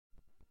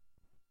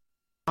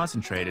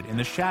concentrated in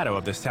the shadow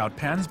of the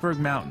Soutpansberg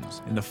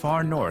Mountains in the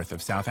far north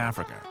of South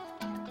Africa.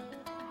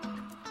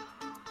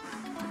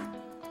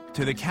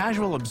 To the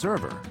casual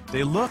observer,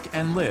 they look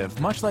and live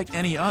much like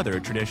any other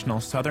traditional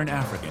Southern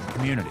African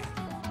community.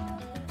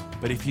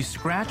 But if you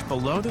scratch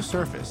below the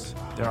surface,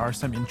 there are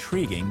some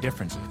intriguing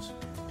differences.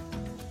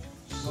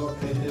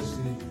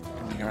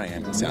 Here I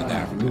am in South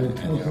Africa,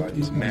 and there are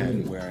these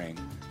men wearing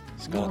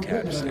skull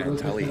caps and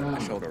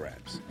talit, shoulder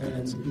wraps.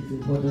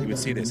 You would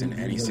see this in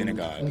any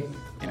synagogue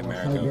in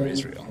America or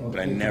Israel, but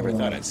I never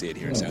thought I'd see it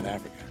here in South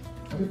Africa.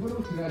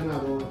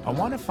 I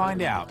want to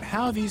find out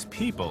how these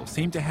people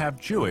seem to have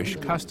Jewish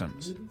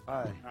customs.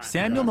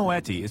 Samuel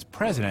Moeti is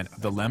president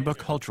of the Lemba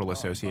Cultural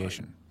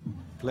Association.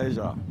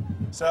 Pleasure.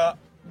 So,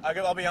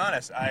 I'll be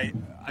honest, I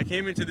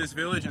came into this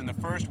village and the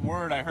first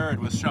word I heard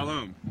was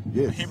shalom,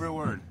 Yes. a Hebrew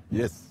word.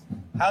 Yes.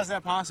 How's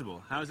that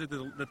possible? How is it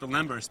that the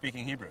Lemba are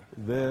speaking Hebrew?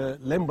 The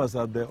Lembas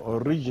are the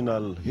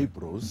original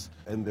Hebrews,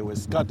 and they were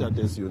scattered,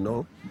 as you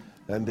know,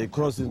 and they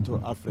crossed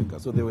into Africa.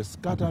 So they were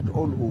scattered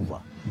all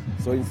over.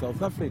 So in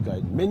South Africa,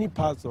 in many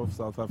parts of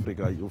South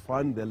Africa, you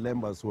find the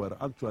Lembas who are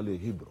actually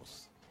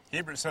Hebrews.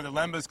 Hebrew. So the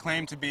Lembas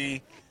claim to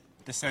be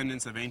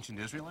descendants of ancient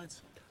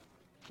Israelites?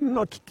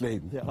 Not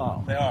claim, they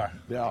are. They are?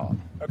 They are.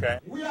 Okay.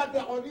 We are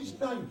the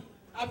original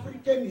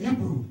African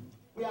Hebrew.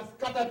 We are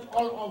scattered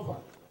all over.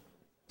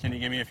 Can you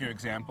give me a few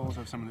examples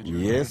of some of the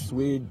Jewish Yes, traditions?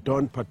 we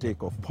don't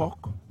partake of pork.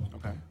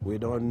 Okay. We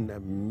don't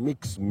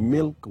mix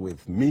milk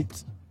with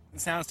meat. It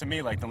sounds to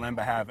me like the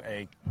Lemba have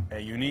a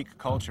unique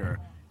culture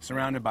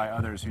surrounded by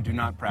others who do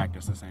not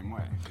practice the same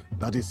way.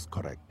 That is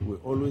correct. We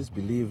always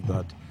believe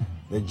that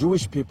the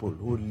Jewish people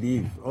who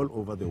live all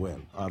over the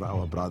world are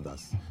our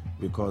brothers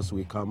because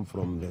we come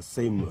from the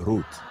same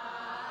root.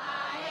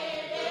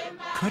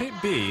 Could it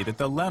be that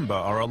the Lemba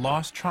are a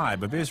lost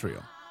tribe of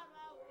Israel?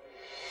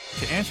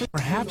 To answer,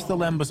 perhaps the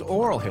Lemba's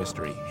oral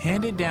history,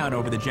 handed down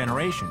over the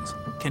generations,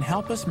 can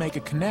help us make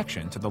a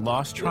connection to the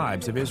lost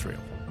tribes of Israel.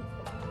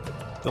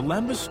 The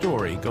Lemba's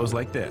story goes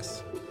like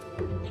this.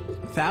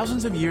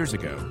 Thousands of years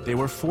ago, they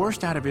were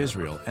forced out of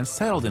Israel and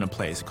settled in a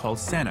place called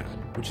Senna,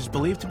 which is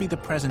believed to be the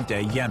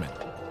present-day Yemen.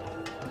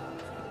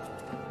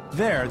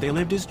 There, they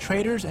lived as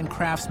traders and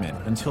craftsmen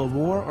until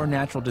war or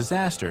natural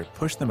disaster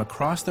pushed them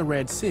across the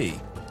Red Sea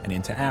and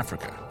into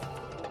Africa.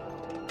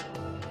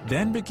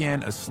 Then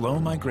began a slow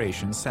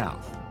migration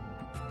south.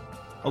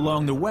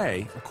 Along the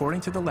way,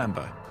 according to the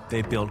Lemba,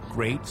 they built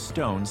great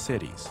stone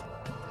cities.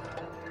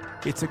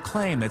 It's a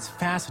claim that's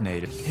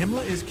fascinating.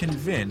 Himmler is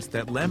convinced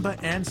that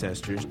Lemba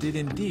ancestors did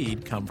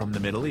indeed come from the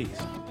Middle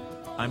East.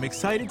 I'm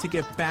excited to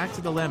get back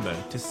to the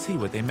Lemba to see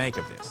what they make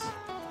of this.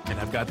 And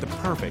I've got the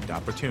perfect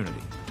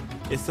opportunity.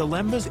 It's the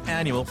Lemba's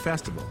annual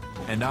festival,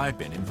 and I've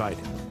been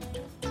invited.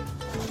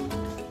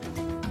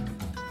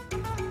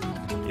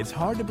 It's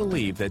hard to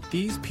believe that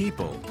these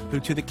people, who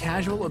to the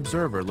casual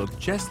observer look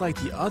just like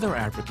the other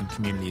African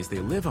communities they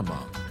live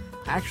among,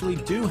 actually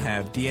do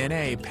have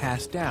DNA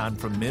passed down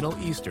from Middle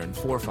Eastern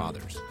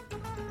forefathers.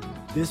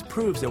 This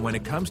proves that when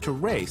it comes to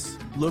race,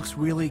 looks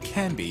really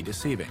can be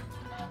deceiving.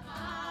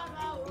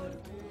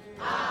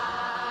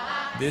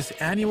 This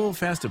annual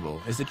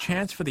festival is a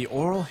chance for the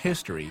oral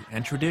history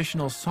and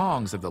traditional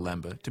songs of the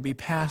Lemba to be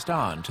passed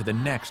on to the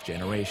next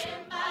generation.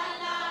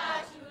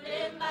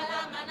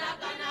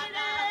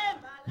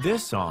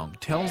 This song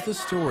tells the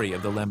story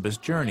of the Lemba's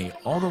journey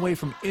all the way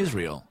from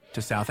Israel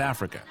to South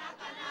Africa.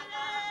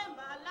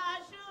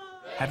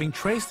 Having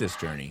traced this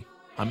journey,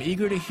 I'm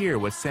eager to hear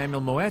what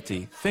Samuel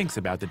Moeti thinks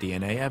about the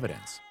DNA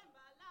evidence.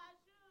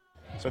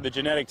 So the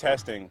genetic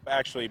testing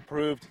actually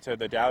proved to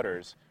the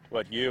doubters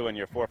what you and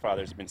your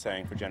forefathers have been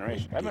saying for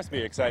generations. That must be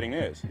exciting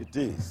news. It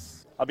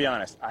is. I'll be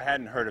honest, I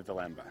hadn't heard of the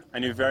Lemba. I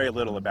knew very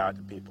little about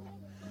the people.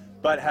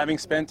 But having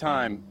spent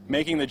time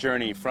making the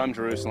journey from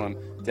Jerusalem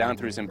down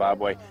through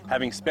Zimbabwe,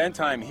 having spent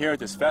time here at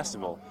this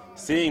festival,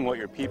 seeing what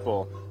your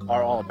people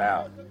are all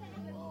about,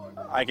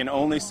 I can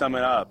only sum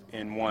it up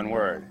in one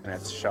word, and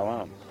it's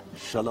shalom.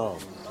 Shalom.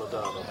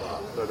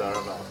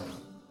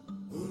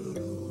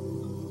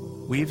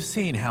 We've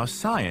seen how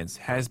science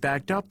has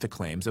backed up the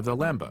claims of the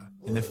Lemba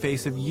in the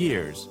face of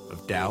years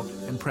of doubt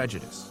and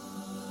prejudice.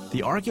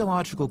 The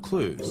archaeological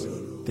clues,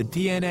 the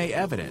DNA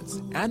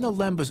evidence, and the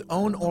Lemba's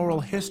own oral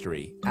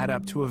history add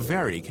up to a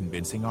very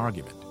convincing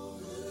argument.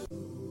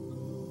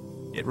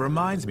 It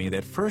reminds me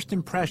that first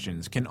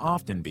impressions can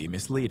often be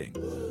misleading.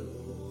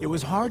 It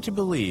was hard to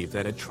believe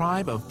that a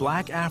tribe of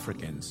black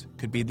Africans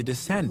could be the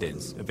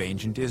descendants of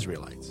ancient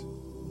Israelites.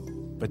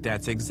 But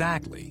that's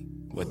exactly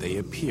what they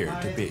appear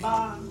to be.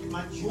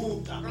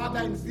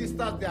 Brothers and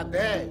sisters, they are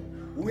there.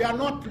 We are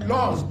not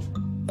lost.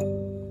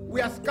 We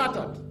are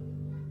scattered.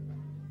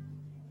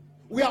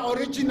 We are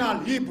original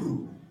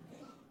Hebrew.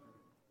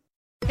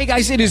 Hey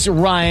guys, it is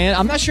Ryan.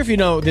 I'm not sure if you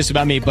know this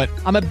about me, but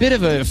I'm a bit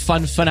of a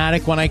fun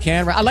fanatic when I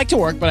can. I like to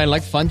work, but I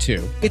like fun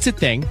too. It's a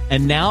thing.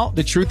 And now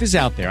the truth is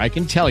out there. I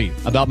can tell you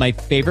about my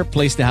favorite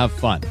place to have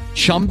fun.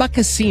 Chumba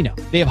Casino.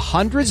 They have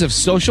hundreds of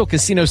social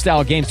casino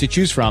style games to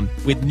choose from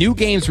with new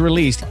games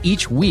released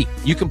each week.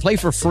 You can play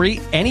for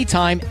free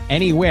anytime,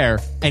 anywhere.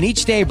 And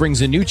each day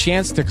brings a new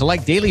chance to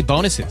collect daily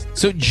bonuses.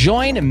 So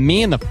join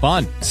me in the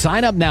fun.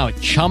 Sign up now at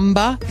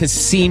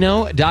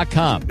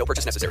ChumbaCasino.com. No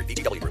purchase necessary.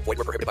 VGW Group. Void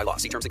where prohibited by law.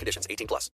 See terms and conditions. 18+.